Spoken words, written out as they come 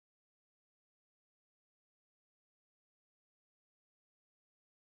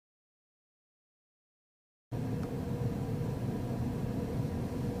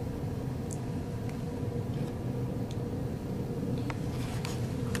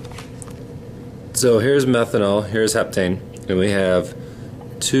So here's methanol, here's heptane, and we have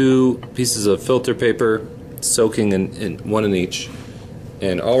two pieces of filter paper soaking in one in each.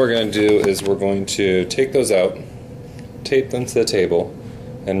 And all we're going to do is we're going to take those out, tape them to the table,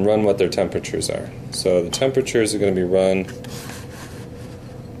 and run what their temperatures are. So the temperatures are going to be run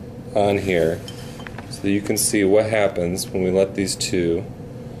on here so that you can see what happens when we let these two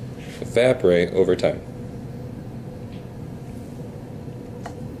evaporate over time.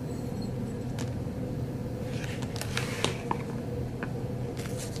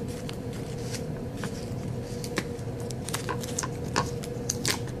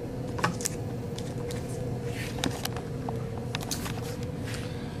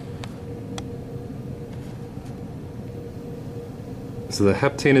 So the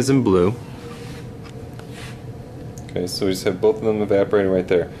heptane is in blue. Okay, so we just have both of them evaporating right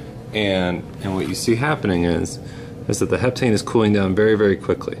there. And what you see happening is that the heptane is cooling down very, very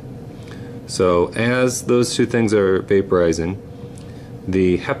quickly. So as those two things are vaporizing,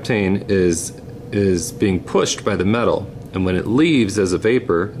 the heptane is being pushed by the metal, and when it leaves as a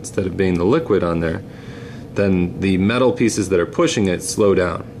vapor instead of being the liquid on there, then the metal pieces that are pushing it slow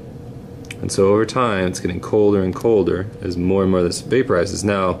down. And so over time it's getting colder and colder as more and more of this vaporizes.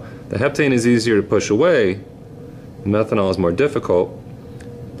 Now the heptane is easier to push away, the methanol is more difficult,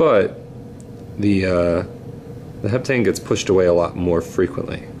 but the heptane gets pushed away a lot more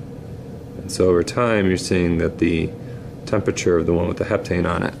frequently. And so over time you're seeing that the temperature of the one with the heptane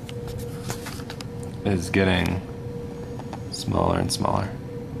on it is getting smaller and smaller,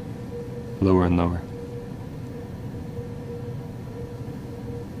 lower and lower.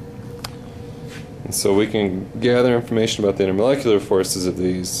 And so we can gather information about the intermolecular forces of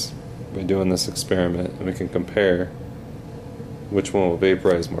these by doing this experiment, and we can compare which one will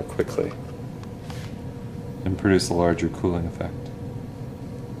vaporize more quickly and produce a larger cooling effect.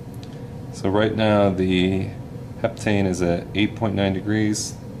 So right now the heptane is at 8.9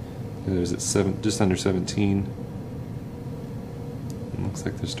 degrees, the other is at just under 17. It looks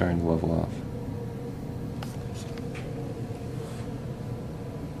like they're starting to level off.